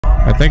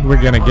I think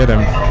we're gonna get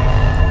him.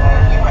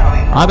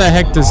 How the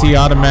heck does he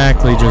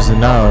automatically just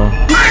know?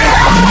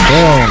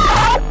 Boom.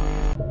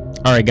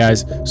 Alright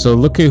guys, so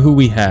look at who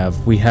we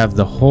have. We have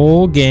the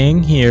whole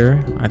gang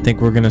here. I think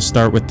we're gonna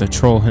start with the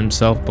troll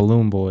himself,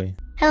 Balloon Boy.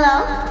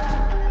 Hello.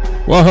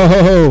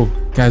 Whoa,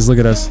 guys, look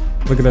at us.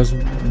 Look at us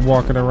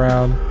walking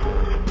around.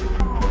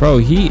 Bro,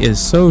 he is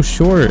so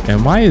short.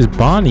 And why is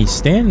Bonnie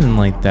standing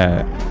like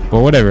that?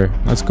 But whatever,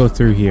 let's go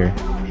through here.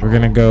 We're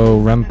gonna go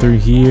run through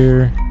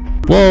here.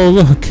 Whoa,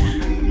 look.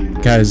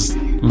 Guys,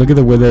 look at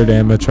the Withered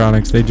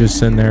Animatronics. They just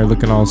sitting there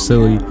looking all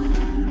silly.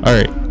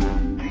 Alright.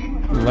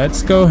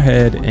 Let's go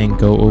ahead and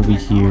go over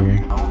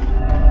here.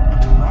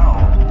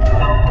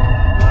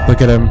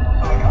 Look at him.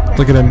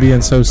 Look at him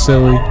being so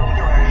silly.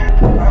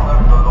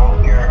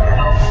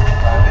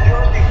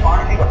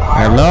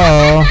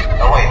 Hello?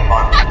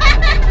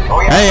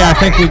 Hey, I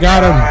think we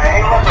got him.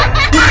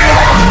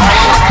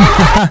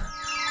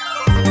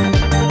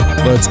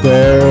 Let's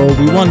go.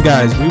 We won,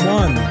 guys. We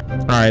won.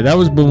 Alright, that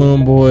was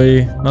Balloon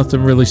Boy.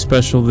 Nothing really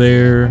special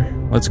there.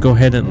 Let's go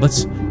ahead and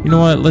you know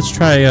what? Let's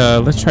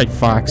try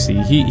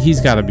Foxy.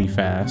 He's gotta be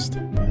fast.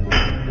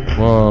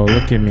 Whoa,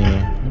 look at me.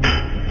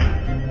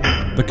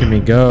 Look at me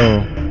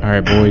go.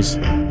 Alright, boys.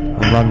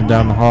 I'm running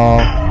down the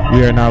hall.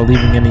 We are not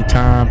leaving any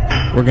time.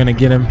 We're gonna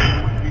get him.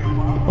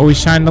 Oh, he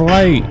shined the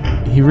light.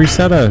 He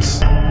reset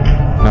us.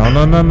 No.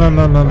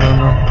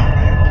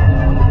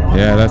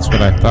 Yeah, that's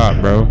what I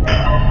thought, bro.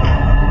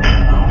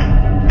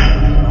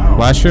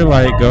 Flash your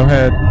light. Go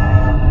ahead.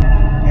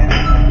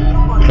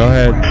 Go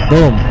ahead.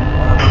 Boom.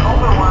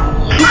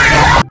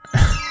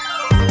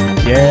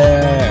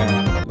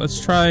 Yeah. Let's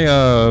try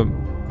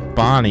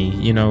Bonnie.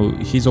 You know,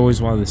 he's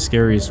always one of the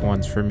scariest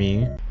ones for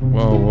me.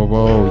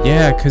 Whoa.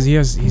 Yeah, because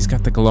he's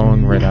got the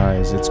glowing red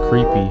eyes. It's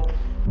creepy.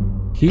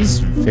 He's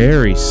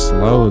very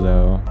slow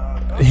though.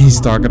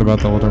 He's talking about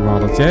the older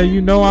models. Yeah,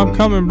 you know I'm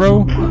coming,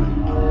 bro.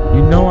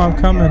 You know I'm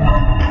coming.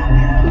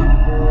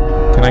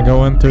 Can I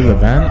go in through the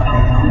vent?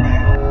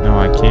 No,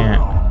 I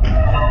can't.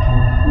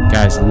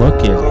 Guys,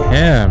 look at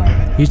him.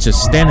 He's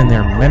just standing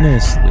there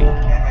menacingly.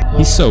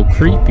 He's so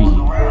creepy.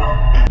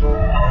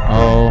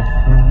 Oh,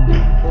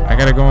 I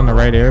gotta go in the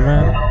right air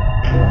vent?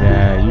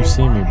 Yeah, you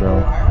see me,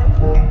 bro.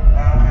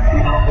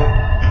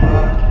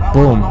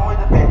 Boom.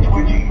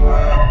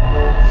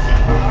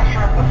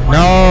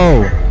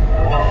 No!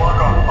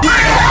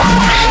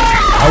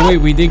 Oh wait,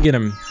 we did get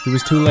him. He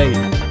was too late.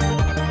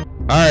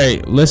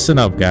 Alright, listen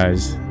up,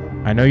 guys.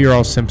 I know you're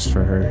all simps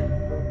for her.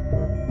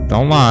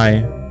 Don't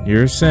lie.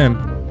 You're a simp.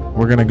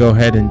 We're gonna go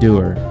ahead and do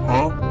her.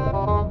 Huh?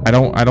 I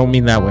don't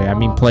mean that way. I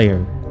mean play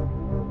her.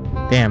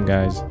 Damn,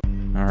 guys.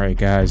 Alright,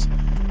 guys.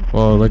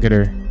 Whoa, look at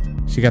her.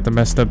 She got the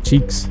messed up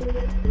cheeks.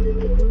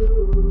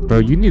 Bro,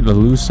 you need to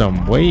lose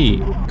some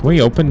weight. Can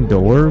we open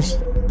doors?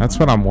 That's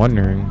what I'm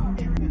wondering.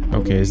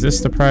 Okay, is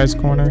this the prize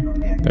corner?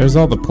 There's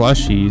all the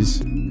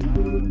plushies.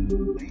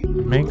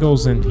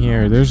 Mangle's in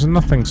here. There's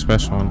nothing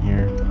special in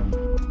here.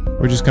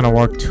 We're just gonna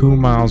walk 2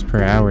 miles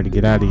per hour to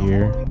get out of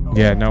here.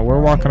 Yeah, no,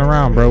 we're walking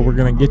around, bro. We're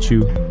gonna get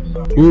you.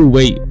 Ooh,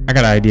 wait. I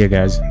got an idea,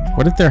 guys.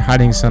 What if they're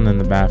hiding something in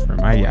the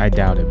bathroom? I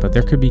doubt it, but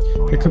there could be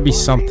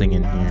something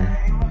in here.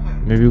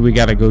 Maybe we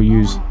gotta go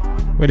use...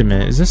 Wait a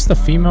minute. Is this the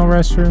female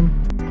restroom?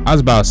 I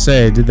was about to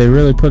say, did they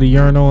really put a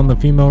urinal in the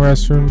female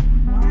restroom?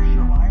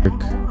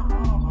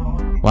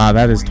 Wow,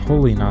 that is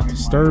totally not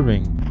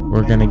disturbing.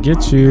 We're gonna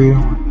get you.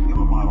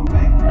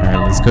 Alright,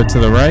 let's go to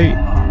the right.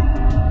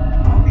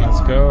 Let's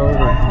go.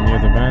 We're near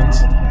the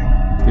vents.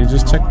 Did you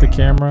just check the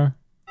camera?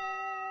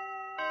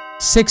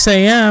 6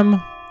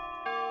 a.m.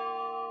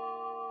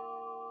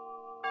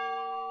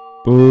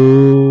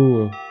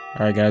 Boo.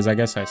 Alright, guys, I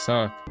guess I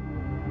suck.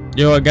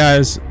 You know what,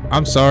 guys?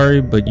 I'm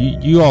sorry, but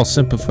you all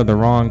simping for the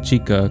wrong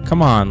Chica.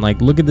 Come on, like,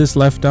 look at this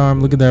left arm,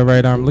 look at that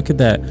right arm, look at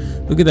that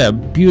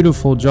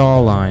beautiful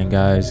jawline,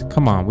 guys.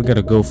 Come on, we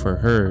gotta go for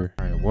her.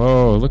 All right,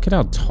 whoa, look at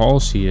how tall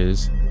she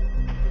is.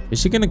 Is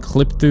she gonna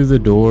clip through the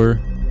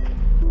door?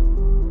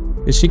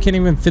 She can't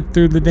even fit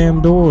through the damn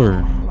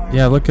door.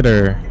 Yeah, look at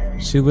her.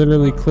 She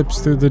literally clips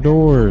through the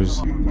doors.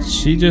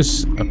 She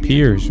just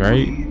appears,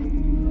 right?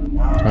 Do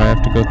I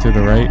have to go through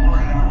the right?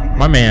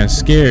 My man's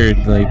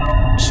scared, like,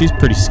 she's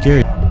pretty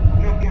scary.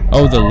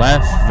 Oh, the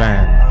left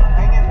vent.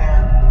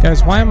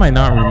 Guys, why am I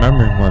not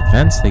remembering what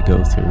vents they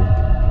go through?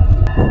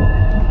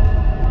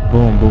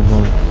 Boom, boom,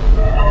 boom.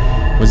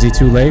 Was he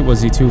too late?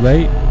 Was he too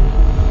late?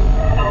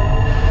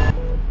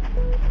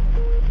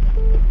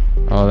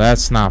 Oh,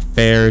 that's not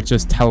fair. It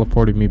just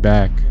teleported me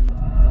back.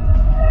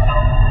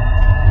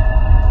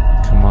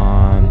 Come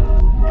on.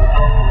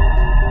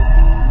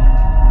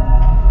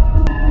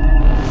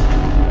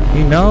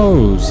 He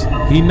knows.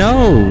 He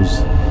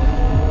knows.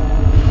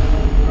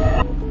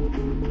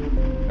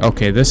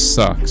 Okay, this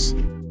sucks.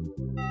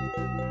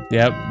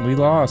 Yep, we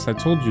lost. I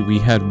told you we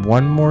had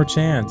one more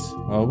chance.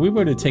 Well, we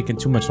would have taken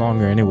too much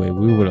longer anyway.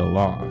 We would have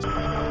lost.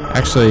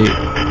 Actually,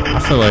 I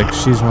feel like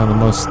she's one of the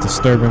most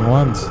disturbing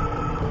ones.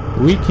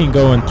 We can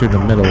go in through the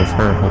middle of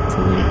her,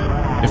 hopefully.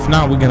 If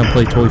not, we're gonna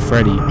play Toy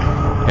Freddy,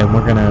 and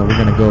we're gonna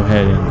go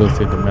ahead and go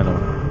through the middle.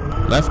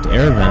 Left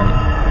air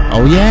vent.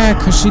 Oh yeah,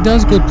 because she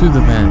does go through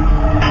the vent.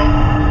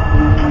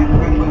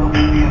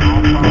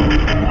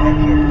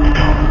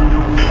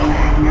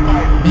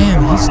 Man,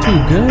 he's too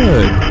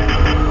good.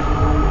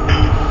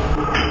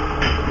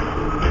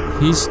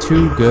 He's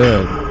too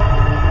good.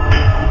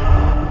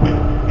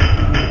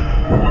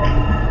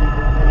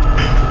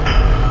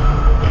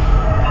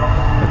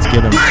 Let's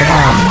get him. Come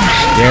on.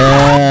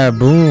 Yeah,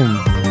 boom.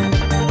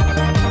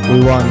 We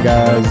won,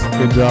 guys.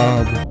 Good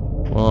job.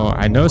 Well,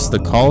 I noticed the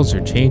calls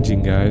are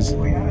changing, guys.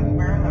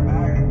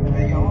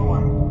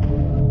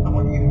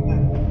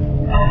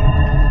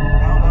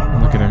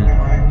 Look at him.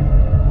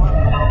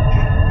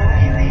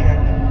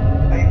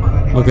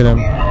 Look at him.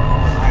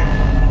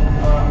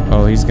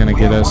 Oh, he's gonna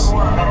get us.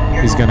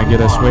 He's gonna get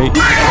us. Wait.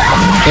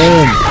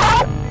 Boom.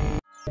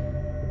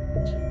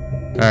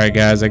 Alright,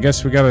 guys. I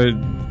guess we gotta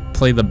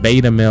play the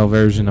beta male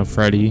version of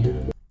Freddy.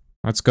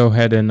 Let's go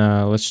ahead and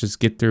let's just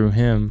get through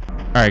him.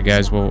 Alright,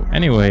 guys. Well,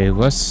 anyway,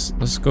 let's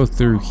go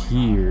through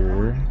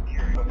here.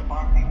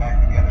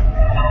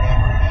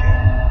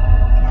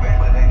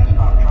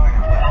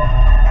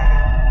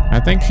 I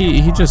think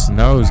he just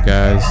knows,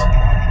 guys.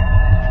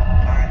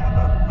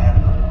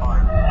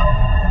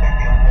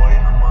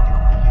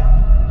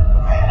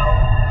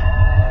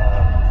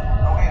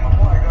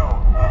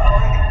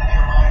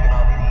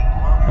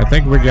 I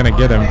think we're gonna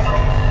get him.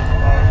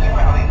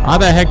 How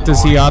the heck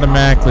does he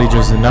automatically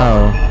just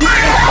know?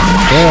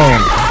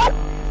 Boom.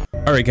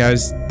 Alright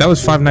guys, that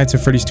was Five Nights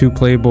at Freddy's 2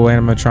 Playable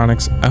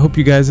Animatronics. I hope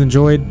you guys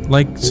enjoyed.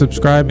 Like,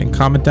 subscribe, and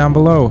comment down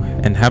below.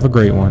 And have a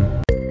great one.